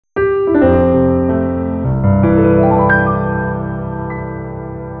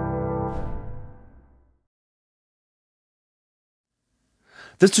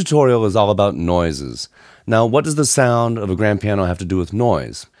This tutorial is all about noises. Now, what does the sound of a grand piano have to do with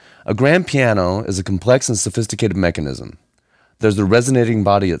noise? A grand piano is a complex and sophisticated mechanism. There's the resonating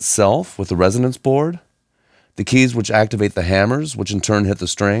body itself with the resonance board, the keys which activate the hammers, which in turn hit the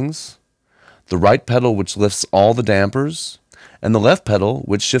strings, the right pedal which lifts all the dampers, and the left pedal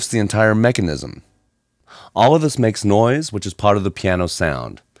which shifts the entire mechanism. All of this makes noise, which is part of the piano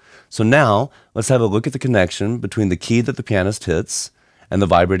sound. So now, let's have a look at the connection between the key that the pianist hits and the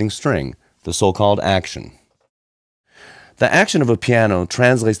vibrating string, the so-called action. The action of a piano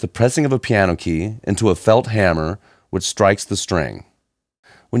translates the pressing of a piano key into a felt hammer which strikes the string.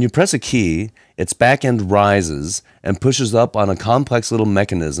 When you press a key, its back end rises and pushes up on a complex little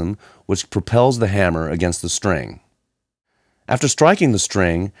mechanism which propels the hammer against the string. After striking the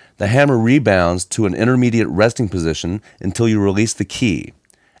string, the hammer rebounds to an intermediate resting position until you release the key.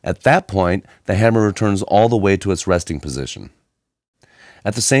 At that point, the hammer returns all the way to its resting position.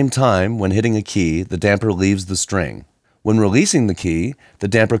 At the same time, when hitting a key, the damper leaves the string. When releasing the key, the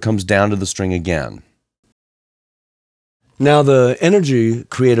damper comes down to the string again. Now, the energy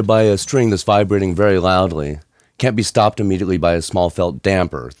created by a string that's vibrating very loudly can't be stopped immediately by a small felt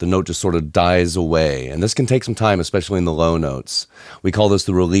damper. The note just sort of dies away, and this can take some time, especially in the low notes. We call this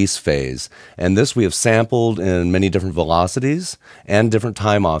the release phase, and this we have sampled in many different velocities and different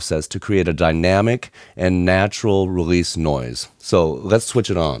time offsets to create a dynamic and natural release noise. So let's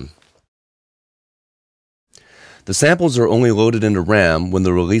switch it on. The samples are only loaded into RAM when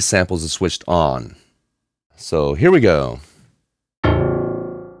the release samples are switched on. So here we go.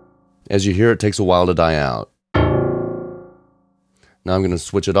 As you hear, it takes a while to die out. Now I'm going to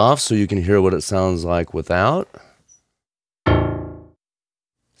switch it off so you can hear what it sounds like without.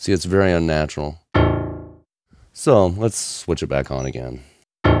 See, it's very unnatural. So let's switch it back on again.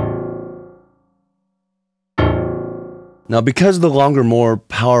 Now, because the longer, more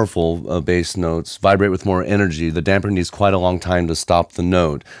powerful bass notes vibrate with more energy, the damper needs quite a long time to stop the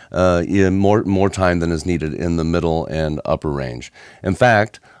note, more time than is needed in the middle and upper range. In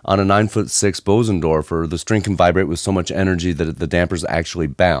fact, on a 9'6" Bosendorfer, the string can vibrate with so much energy that the dampers actually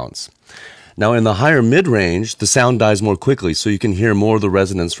bounce. Now, in the higher mid-range, the sound dies more quickly, so you can hear more of the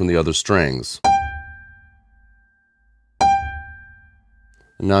resonance from the other strings.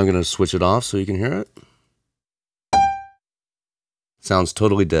 And now I'm going to switch it off so you can hear it. Sounds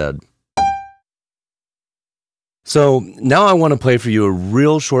totally dead. So now I want to play for you a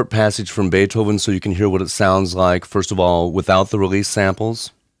real short passage from Beethoven so you can hear what it sounds like, first of all, without the release samples.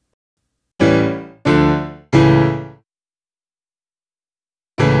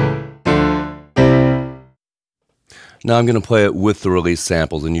 Now I'm going to play it with the release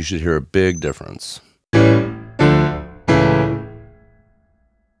samples, and you should hear a big difference.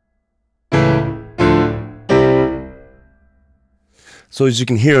 So as you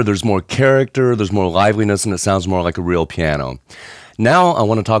can hear, there's more character, there's more liveliness, and it sounds more like a real piano. Now I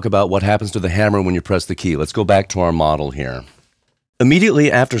want to talk about what happens to the hammer when you press the key. Let's go back to our model here.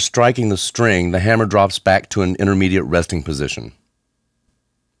 Immediately after striking the string, the hammer drops back to an intermediate resting position.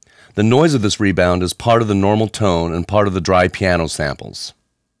 The noise of this rebound is part of the normal tone and part of the dry piano samples.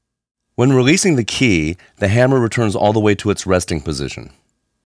 When releasing the key, the hammer returns all the way to its resting position.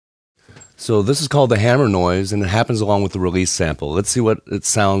 So this is called the hammer noise, and it happens along with the release sample. Let's see what it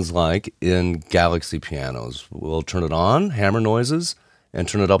sounds like in Galaxy pianos. We'll turn it on, hammer noises, and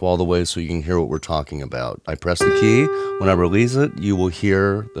turn it up all the way so you can hear what we're talking about. I press the key. When I release it, you will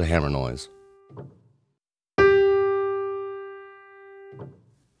hear the hammer noise.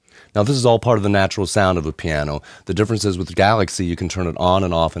 Now this is all part of the natural sound of a piano. The difference is with Galaxy, you can turn it on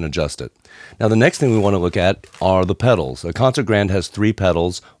and off and adjust it. Now the next thing we want to look at are the pedals. A concert grand has 3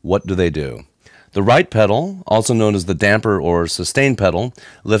 pedals. What do they do? The right pedal, also known as the damper or sustain pedal,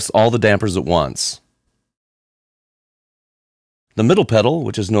 lifts all the dampers at once. The middle pedal,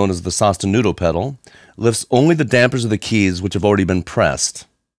 which is known as the sostenuto pedal, lifts only the dampers of the keys which have already been pressed.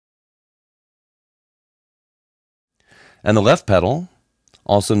 And the left pedal,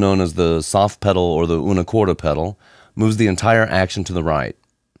 also known as the soft pedal or the una corda pedal, moves the entire action to the right.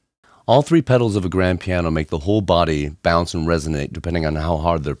 All 3 pedals of a grand piano make the whole body bounce and resonate depending on how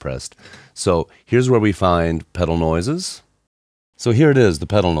hard they're pressed. So here's where we find pedal noises. So here it is, the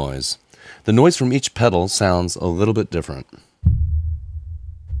pedal noise. The noise from each pedal sounds a little bit different.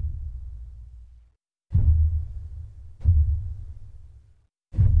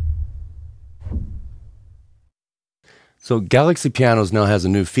 So Galaxy Pianos now has a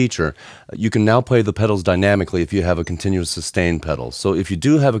new feature. You can now play the pedals dynamically if you have a continuous sustain pedal. So if you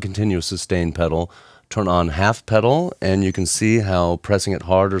do have a continuous sustain pedal, turn on half pedal and you can see how pressing it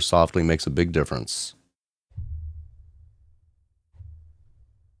hard or softly makes a big difference.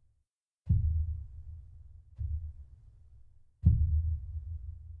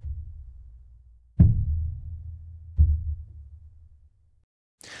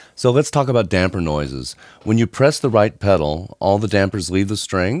 So let's talk about damper noises. When you press the right pedal, all the dampers leave the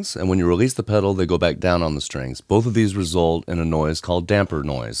strings, and when you release the pedal, they go back down on the strings. Both of these result in a noise called damper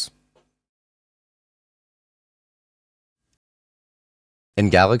noise. In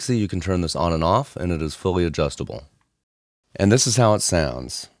Galaxy, you can turn this on and off, and it is fully adjustable. And this is how it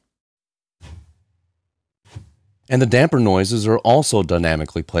sounds. And the damper noises are also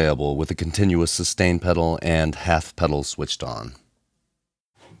dynamically playable with a continuous sustain pedal and half pedal switched on.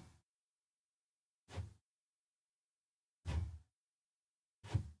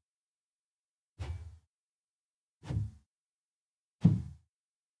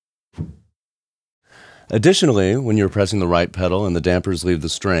 Additionally, when you're pressing the right pedal and the dampers leave the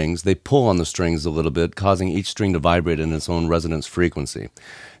strings, they pull on the strings a little bit, causing each string to vibrate in its own resonance frequency.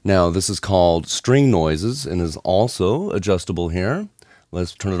 Now, this is called string noises and is also adjustable here.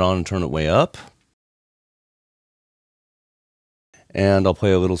 Let's turn it on and turn it way up. And I'll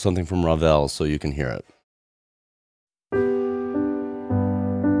play a little something from Ravel so you can hear it.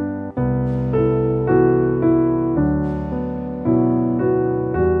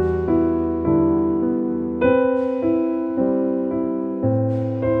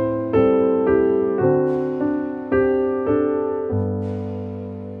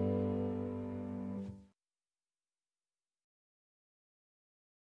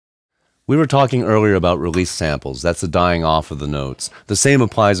 We were talking earlier about release samples. That's the dying off of the notes. The same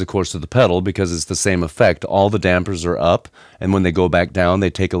applies, of course, to the pedal because it's the same effect. All the dampers are up, and when they go back down, they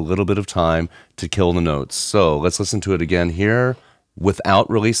take a little bit of time to kill the notes. So let's listen to it again here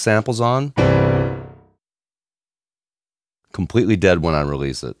without release samples on. Completely dead when I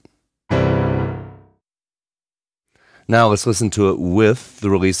release it. Now let's listen to it with the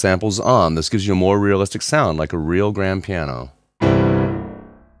release samples on. This gives you a more realistic sound, like a real grand piano.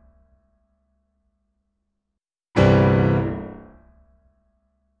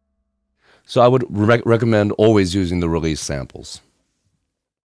 So I would recommend always using the release samples.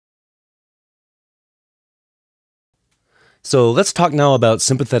 So let's talk now about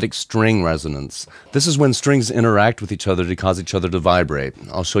sympathetic string resonance. This is when strings interact with each other to cause each other to vibrate.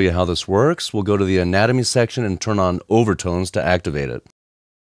 I'll show you how this works. We'll go to the anatomy section and turn on overtones to activate it.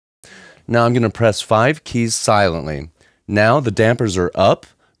 Now I'm going to press 5 keys silently. Now the dampers are up,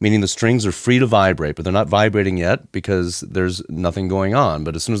 meaning the strings are free to vibrate, but they're not vibrating yet because there's nothing going on.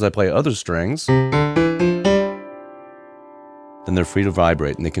 But as soon as I play other strings, then they're free to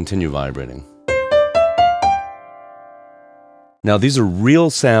vibrate, and they continue vibrating. Now these are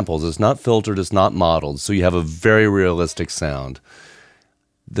real samples. It's not filtered, it's not modeled, so you have a very realistic sound.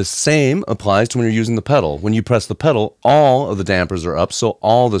 The same applies to when you're using the pedal. When you press the pedal, all of the dampers are up, so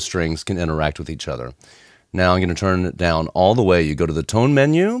all the strings can interact with each other. Now I'm going to turn it down all the way. You go to the tone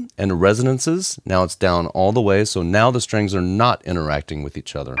menu and resonances. Now it's down all the way, so now the strings are not interacting with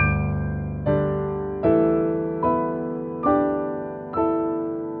each other.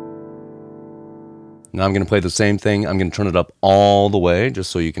 Now I'm going to play the same thing. I'm going to turn it up all the way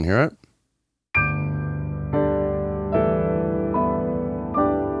just so you can hear it.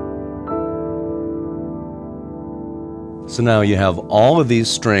 So now you have all of these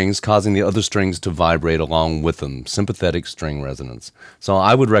strings causing the other strings to vibrate along with them, sympathetic string resonance. So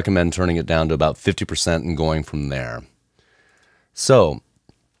I would recommend turning it down to about 50% and going from there. So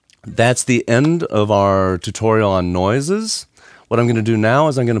that's the end of our tutorial on noises. What I'm going to do now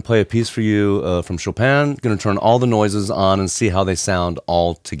is I'm going to play a piece for you from Chopin. I'm going to turn all the noises on and see how they sound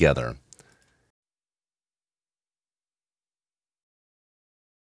all together.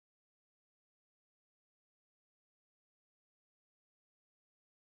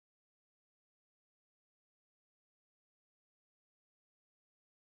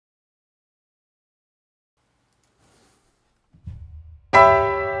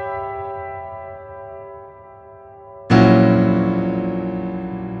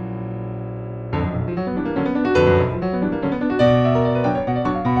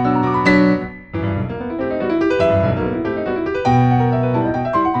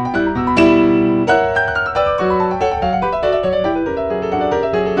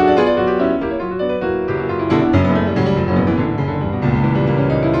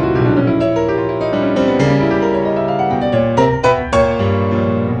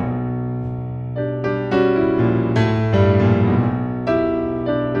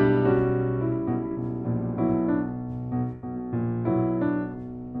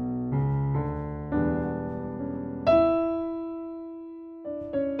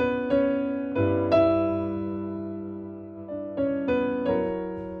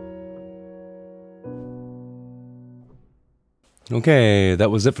 Okay,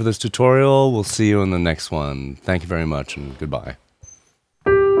 that was it for this tutorial. We'll see you in the next one. Thank you very much and goodbye.